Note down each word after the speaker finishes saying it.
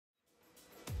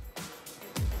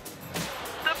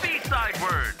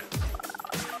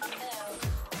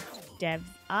Dev's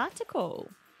article.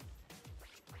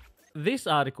 This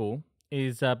article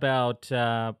is about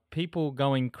people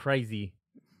going crazy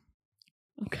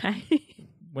Okay.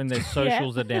 when their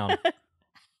socials are down.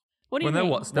 What do you When mean? they're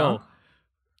what's down? Well,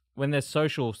 when their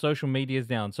social media is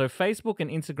down. So Facebook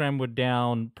and Instagram were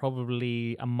down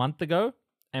probably a month ago,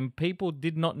 and people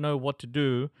did not know what to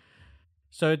do.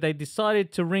 So they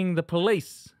decided to ring the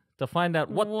police to find out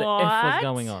what the F was What?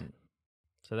 going on.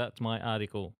 So that's my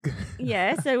article.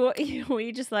 Yeah, so what, were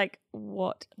you just like,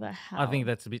 what the hell? I think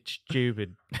that's a bit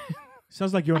stupid.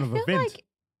 Sounds like you're on I an feel event.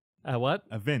 like What?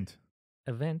 Event.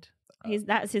 Event?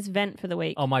 that's his vent for the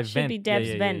week. Oh, my Should vent. be Yeah, Dev's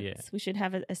yeah, yeah, vents. yeah. We should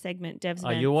have a segment, Dev's Oh,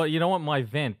 vents. you don't want my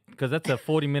vent, because that's a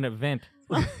 40-minute vent.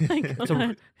 Oh my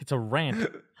God. It's a rant.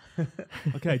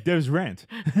 Okay, Dev's rant.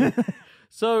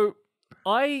 So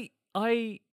I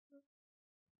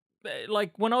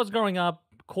like when I was growing up,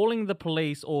 calling the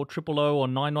police or 000 or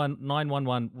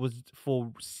 911 was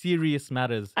for serious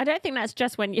matters. I don't think that's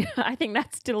just when you... I think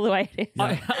that's still the way it is.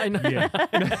 I know. Yeah.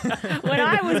 When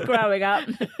I was growing up,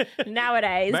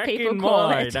 nowadays, Back people in call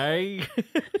my it... day.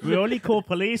 We only call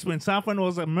police when something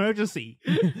was emergency.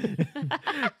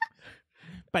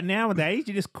 But nowadays,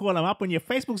 you just call them up when your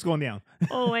Facebook's gone down.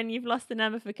 Or when you've lost the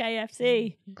number for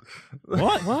KFC.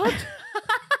 What? What?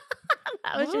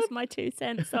 That was just my 2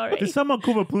 cents, sorry. Did someone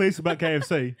call the police about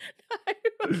KFC? I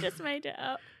just made it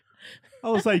up. I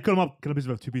will say, call them up. Can I please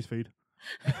have a 2-piece feed?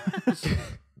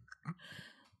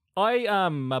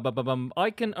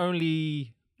 I can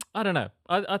only... I don't know.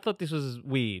 I thought this was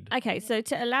weird. Okay, so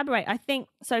to elaborate, I think...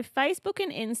 So Facebook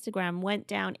and Instagram went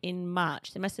down in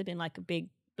March. There must have been like a big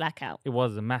blackout. It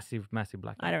was a massive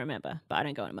blackout. I don't remember, but I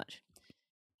don't go on much.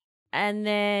 And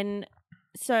then...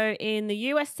 So in the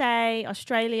USA,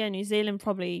 Australia, New Zealand,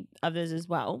 probably others as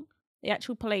well, the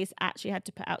actual police actually had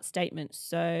to put out statements.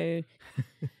 So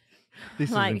This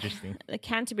is like interesting. the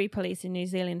Canterbury police in New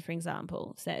Zealand, for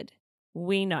example, said,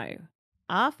 "We know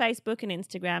our Facebook and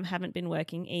Instagram haven't been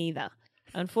working either.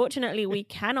 Unfortunately, we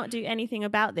cannot do anything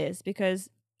about this because,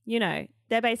 you know,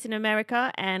 they're based in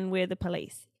America and we're the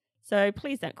police. So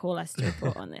please don't call us to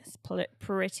report on this.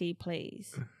 Pretty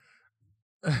please."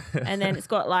 And then it's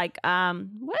got like,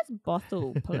 where's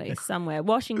Bothell police? Somewhere.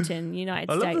 Washington, United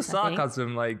I States. love the I think.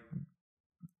 sarcasm, like.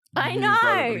 I used know.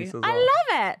 by the police as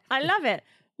well. I love it.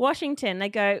 Washington, they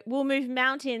go, "We'll move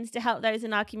mountains to help those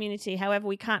in our community. However,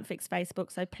 we can't fix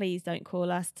Facebook, so please don't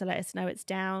call us to let us know it's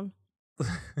down."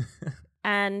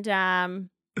 And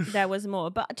there was more.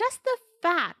 But just the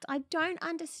fact, I don't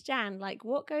understand, like,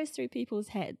 what goes through people's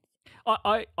heads. All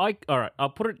right. I'll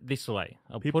put it this way.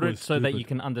 I'll People put are it so that stupid. you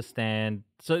can understand.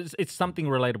 So it's something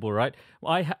relatable, right?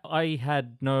 I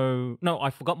had I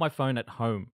forgot my phone at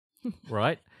home,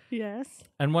 right? Yes.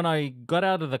 And when I got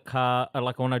out of the car,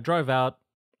 like when I drove out,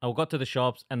 I got to the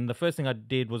shops, and the first thing I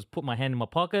did was put my hand in my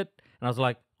pocket, and I was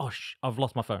like, "Oh, I've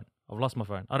lost my phone.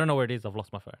 I don't know where it is. I've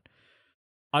lost my phone.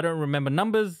 I don't remember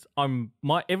numbers.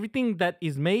 Everything that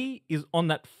is me is on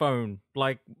that phone.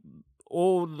 Like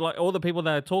all the people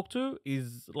that I talk to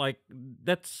is like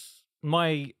that's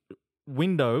my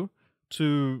window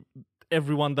to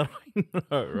everyone that I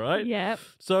know, right? Yep.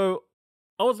 So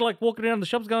I was like walking around the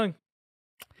shops going,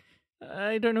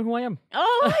 I don't know who I am.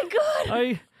 Oh my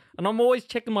God. And I'm always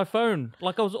checking my phone.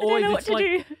 Like I was I always don't know what to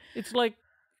do. it's like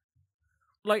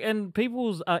and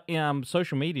people's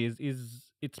social medias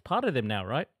it's part of them now,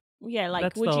 right? Yeah, like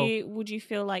That's would you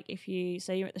feel like if you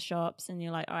say you're at the shops and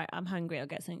you're like, all right, I'm hungry, I'll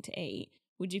get something to eat,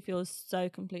 would you feel so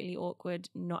completely awkward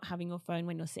not having your phone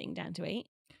when you're sitting down to eat?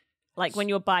 Like when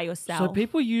you're by yourself. So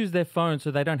people use their phone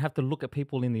so they don't have to look at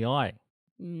people in the eye.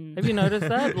 Mm. Have you noticed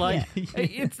that? Like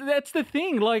that's the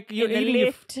thing. Like you're In the eating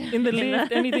lift. in the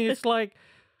lift, anything. It's like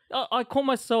I caught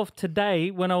myself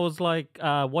today when I was like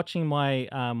watching my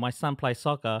my son play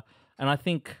soccer, and I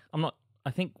think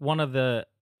one of the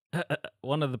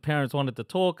parents wanted to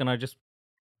talk, and I just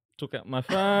took out my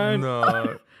phone.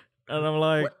 No. And I'm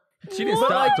like, She didn't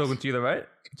start talking to you, though, right?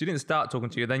 She didn't start talking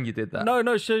to you, then you did that.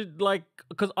 no, she like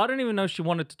because I don't even know she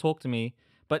wanted to talk to me,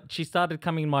 but she started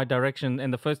coming in my direction,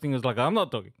 and the first thing was like, I'm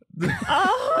not talking.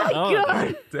 Oh my Oh.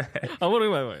 God. I'm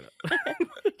wait.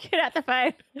 Get out the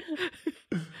phone.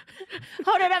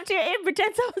 Hold it up to your ear,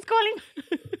 pretend someone's calling.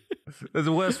 There's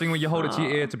a worse thing when you hold it to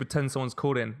your ear to pretend someone's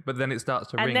called in, but then it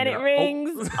starts to ring. And then it You're like, "Oh."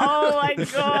 rings. Oh my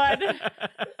God.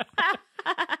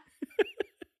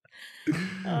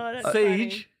 Oh, that's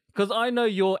Siege, because I know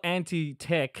you're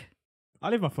anti-tech. I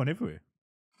leave my phone everywhere.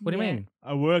 What do you Yeah. mean?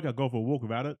 I work, I go for a walk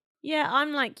without it. Yeah,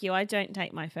 I'm like you. I don't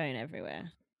take my phone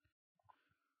everywhere.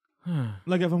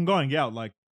 Like if I'm going out,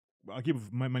 like I keep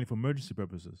my money for emergency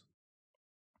purposes.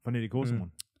 If I need to call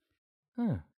someone.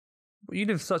 Huh. You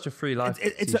live such a free life,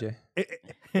 It's CJ.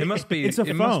 It must be. It's a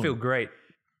It must phone. feel great.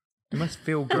 It must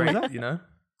feel great, you know.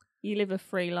 You live a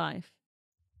free life.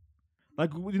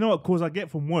 Like, you know what calls I get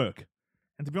from work?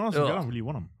 And to be honest with you, I Ugh. don't really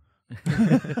want them.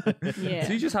 Yeah.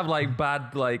 So you just have like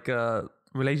bad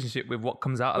relationship with what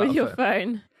comes out of With that your phone.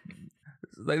 phone.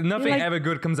 Like nothing You're like- ever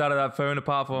good comes out of that phone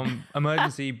apart from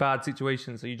emergency bad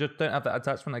situations. So you just don't have that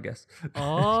attachment, I guess.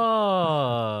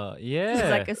 Oh, yeah. It's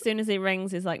like as soon as it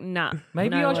rings, it's like, nah. Maybe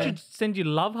no I way. should send you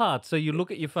love hearts so you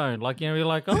look at your phone. Like, you know, you're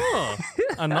like, oh,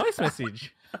 a nice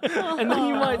message. And then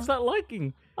you might start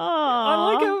liking. Oh,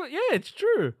 I like how, yeah, it's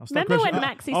true. I'll start Remember when question-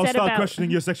 Maxie I'll said start about- questioning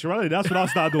your sexuality. That's what I'll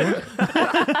start doing. Do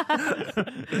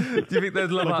you think there's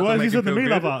love Like, hearts why that is make he you sending feel me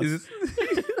good? love hearts? Is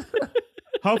this-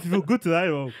 How if you feel good today?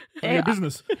 Well, Yeah. your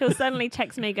business. He'll suddenly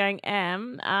text me going,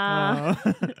 Uh,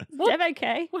 Dev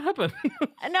okay? What happened?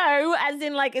 No, as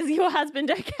in like, is your husband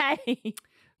okay?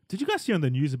 Did you guys see on the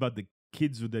news about the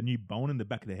kids with the new bone in the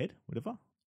back of the head? Whatever.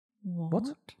 What?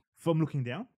 From looking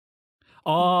down?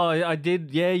 Oh, I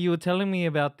did. Yeah, you were telling me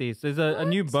about this. There's a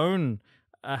new bone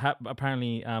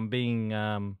apparently being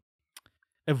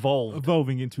evolved.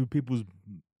 Evolving into people's,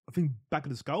 I think, back of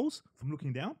the skulls from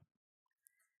looking down.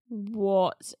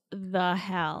 What the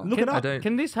hell? Look it I up. don't.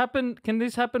 Can this happen? Can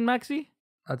this happen, Maxie?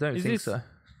 I don't Is think this- so.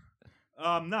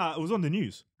 Nah, it was on the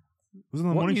news. It was on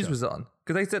the What morning news show. was it on?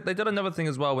 Because they said they did another thing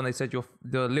as well when they said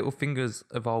the little fingers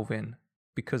evolving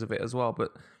because of it as well.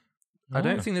 But I Oh.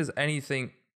 don't think there's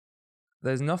anything.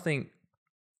 There's nothing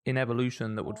in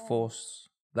evolution that would force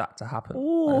that to happen.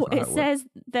 Oh, That's not it how works. says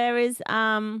there is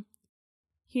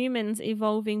humans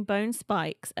evolving bone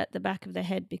spikes at the back of the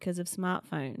head because of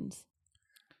smartphones.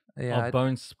 Yeah, Oh,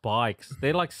 bone spikes.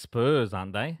 They're like spurs,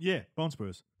 aren't they? Yeah, bone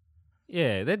spurs.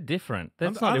 Yeah, they're different.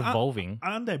 That's I'm- not I- evolving.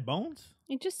 Aren't they bones?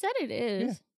 It just said it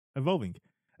is. Evolving.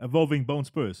 Evolving bone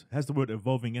spurs. Has the word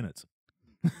evolving in it.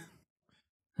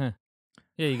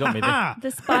 Yeah, you got me there. Ah! The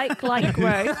spike-like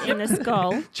growth in the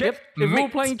skull. Yep. If we were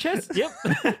Checkmate. playing chess, yep.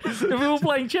 If we were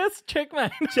playing chess,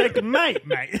 checkmate. Checkmate,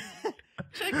 mate.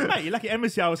 Checkmate. You're lucky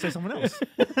MSC, I would say someone else.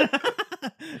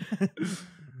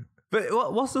 But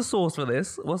what's the source for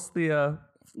this? What's the?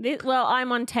 Well,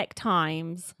 I'm on Tech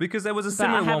Times. Because there was a But I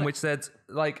similar one haven't- which said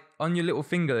like on your little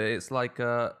finger, it's like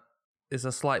it's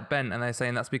a slight bend, and they're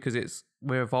saying that's because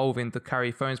we're evolving to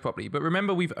carry phones properly. But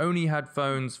remember, we've only had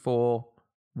phones for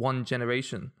one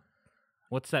generation,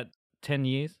 What's that? 10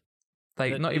 years?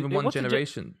 like not even one what's a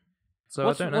generation. So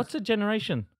what's, I don't know. what's a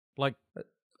generation? Like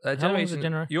A how long is a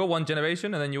generation? You're one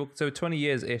generation, and then you're 20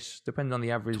 years ish, depending on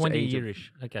the average 20 age. of- yearish.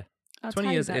 Okay. I'll 20 tell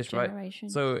you years about ish, right?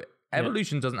 generations. So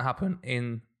evolution doesn't happen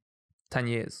in 10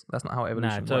 years. That's not how evolution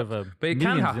Nah, it's works. over. But it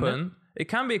can millions, isn't it? happen. It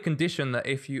can be a condition that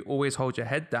if you always hold your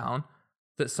head down,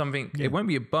 that something, it won't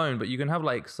be a bone, but you can have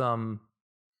like some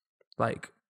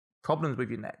like problems with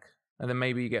your neck. And then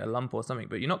maybe you get a lump or something.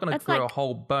 But you're not going to That's grow like- a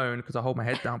whole bone because I hold my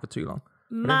head down for too long.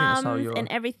 I don't think that's how Mums you're- and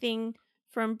everything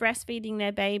from breastfeeding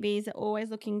their babies are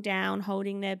always looking down,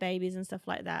 holding their babies and stuff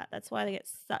like that. That's why they get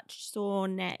such sore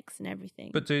necks and everything.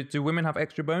 But do women have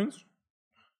extra bones?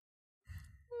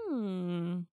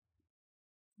 Hmm.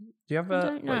 Do you have I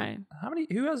don't know.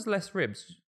 who has less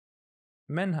ribs?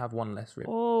 Men have one less rib.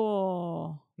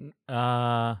 Oh.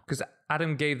 Because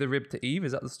Adam gave the rib to Eve,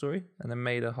 is that the story? And then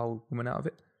made a whole woman out of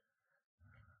it?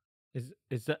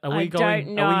 Is that, are I we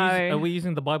going? don't Are know. we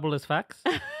using the Bible as facts?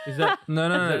 Is that No,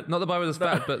 that- not the Bible is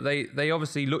fact, but they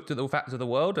obviously looked at the facts of the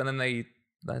world, and then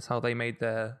that's how they made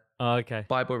their oh, okay?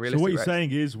 Bible So realistic. what you're right?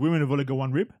 saying is women have only got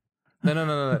one rib?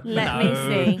 No. Let me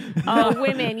see. Oh,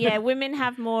 women. Yeah, women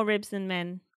have more ribs than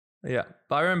men. Yeah,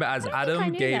 but I remember as I don't think I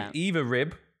Adam knew gave that. Eve a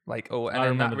rib, and I then that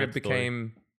remember rib that story.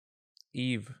 became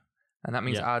Eve, and that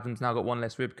means Yeah. Adam's now got one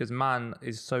less rib because man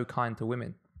is so kind to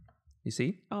women. You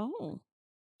see? Oh.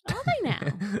 Are they now?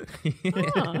 yeah.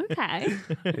 Oh, okay.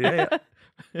 yeah.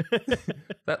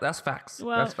 That's facts.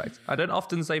 Well- That's facts. I don't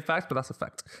often say facts, but that's a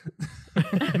fact.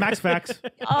 Max facts.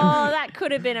 Oh, that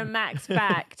could have been a max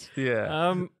fact.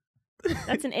 Yeah.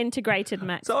 That's an integrated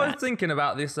max So I was fact. thinking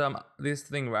about this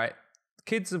thing, right?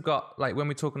 Kids have got, like, when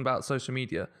we're talking about social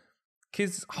media,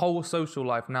 kids' whole social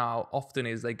life now often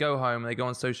is they go home, they go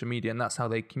on social media, and that's how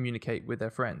they communicate with their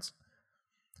friends.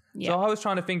 Yeah. So I was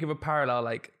trying to think of a parallel,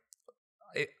 like,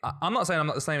 I'm not saying I'm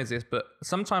not the same as this, but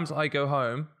sometimes I go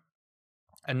home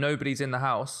and nobody's in the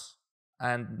house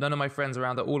and none of my friends are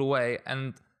around, they're all away,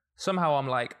 and somehow I'm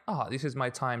like, this is my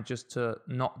time just to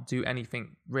not do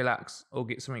anything, relax, or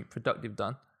get something productive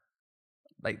done.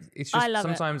 Like, it's just I love it.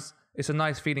 sometimes it's a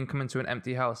nice feeling coming to an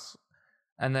empty house.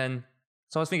 And then,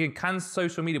 so I was thinking,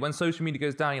 when social media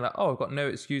goes down, you're like, I've got no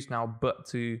excuse now but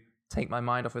to take my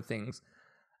mind off of things.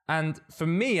 And for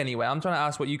me, anyway, I'm trying to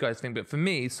ask what you guys think, but for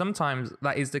me, sometimes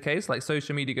that is the case. Like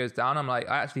social media goes down, I'm like,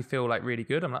 I actually feel like really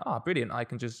good. I'm like, oh, brilliant. I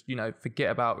can just, forget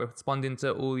about responding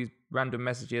to all these random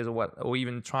messages or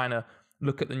even trying to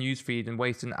look at the news feed and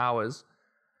wasting hours.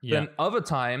 Yeah. Then other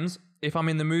times, if I'm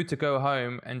in the mood to go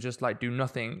home and just like do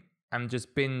nothing and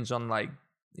just binge on like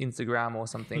Instagram or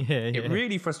something, it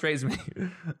really frustrates me.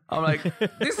 I'm like,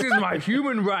 this is my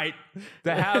human right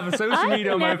to have social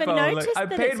media on my phone. Like, I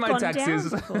paid my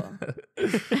taxes.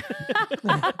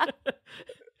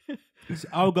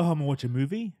 I'll go home and watch a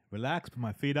movie, relax, put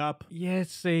my feet up. Yes,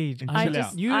 Siege. And I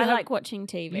chill out. like watching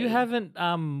TV. You haven't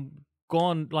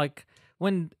gone like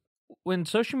when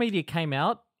social media came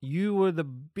out, you were the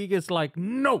biggest like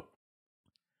no.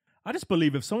 I just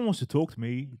believe if someone wants to talk to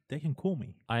me, they can call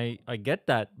me. I get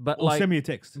that, but Or like send me a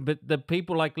text. But the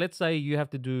people like, let's say you have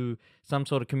to do some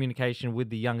sort of communication with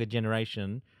the younger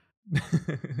generation.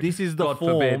 This is the God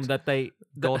form forbid. that they.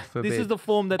 God This is forbid. the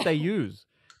form that they use.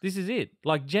 This is it.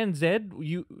 Like Gen Z,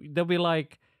 they'll be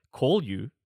like, call you.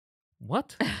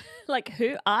 What? Like,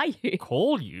 who are you?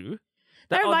 Call you?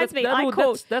 That reminds me, I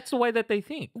called. That's the way that they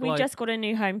think. We Like, just got a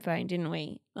new home phone, didn't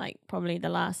we? Like probably the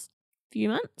last few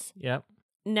months. yeah.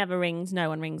 Never rings. No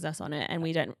one rings us on it, and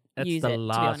we don't That's use the it. To be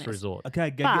last honest. resort.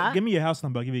 Okay, But- give me your house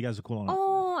number. I'll give you guys a call on it.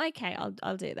 Oh, okay.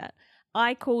 I'll do that.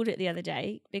 I called it the other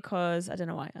day because I don't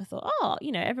know why. I thought,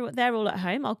 everyone they're all at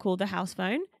home. I'll call the house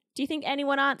phone. Do you think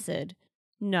anyone answered?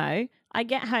 No. I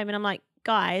get home and I'm like,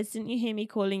 guys, didn't you hear me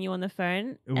calling you on the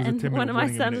phone? It was a And 10-minute one of my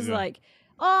warning a sons minute was ago. like,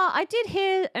 oh, I did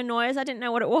hear a noise. I didn't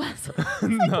know what it was. I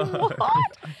was like,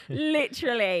 what?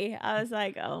 Literally. I was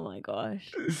like, oh my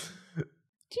gosh.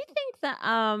 Do you think that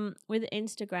with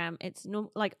Instagram, it's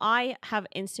like I have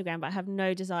Instagram, but I have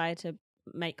no desire to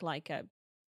make like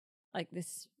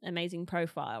this amazing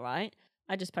profile, right?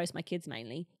 I just post my kids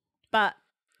mainly. But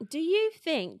do you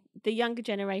think the younger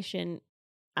generation,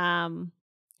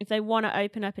 if they want to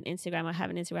open up an Instagram or have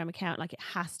an Instagram account, like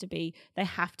they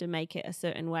have to make it a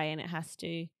certain way and it has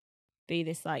to be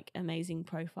this like amazing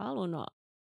profile or not?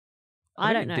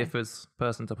 I don't know. It differs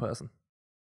person to person.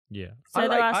 Yeah. So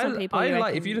there are some people. I who like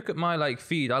if reckon- you look at my like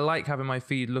feed, I like having my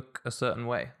feed look a certain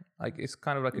way. Like it's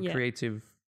kind of like a Yeah. creative.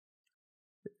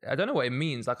 I don't know what it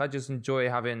means. Like I just enjoy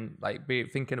having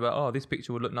thinking about this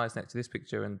picture would look nice next to this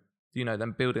picture, and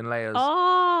then building layers.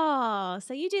 Oh,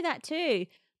 so you do that too.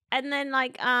 And then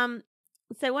like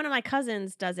so one of my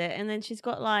cousins does it, and then she's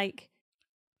got like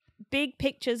big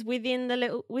pictures within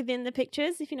the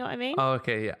pictures, if you know what I mean. Oh,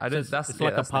 okay, yeah. I don't. it's like a that's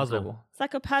next puzzle. level. It's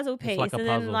like a puzzle piece, like a and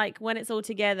puzzle. then like when it's all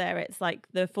together, it's like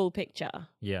the full picture.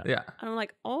 Yeah. Yeah. And I'm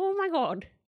like, oh my god,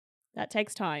 that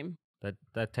takes time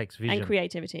That takes vision. and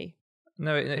creativity.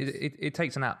 No, it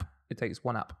takes an app. It takes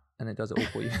one app, and it does it all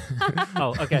for you.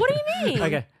 Oh, okay. What do you mean?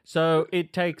 Okay, so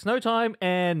it takes no time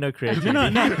and no creativity. No.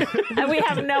 And we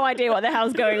have no idea what the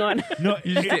hell's going on. No,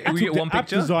 You just get- we get one app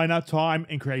picture? designer, time,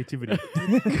 and creativity.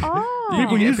 Oh,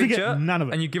 People You get a using it, picture, none of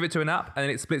it. And you give it to an app, and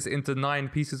then it splits it into 9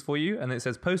 pieces for you, and then it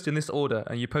says post in this order,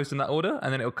 and you post in that order,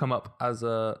 and then it'll come up as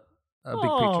a big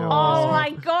picture. oh my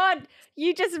god,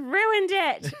 you just ruined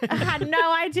it. I had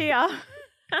no idea.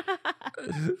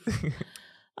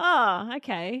 Oh,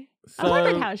 okay. I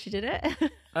wondered how she did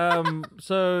it.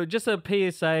 So just a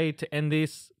PSA to end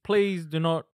this. Please do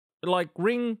not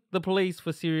ring the police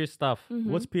for serious stuff.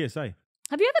 What's PSA?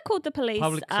 Have you ever called the police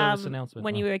Public service announcement.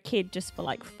 when you were a kid just for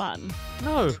like fun?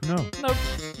 No. No.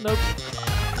 Nope.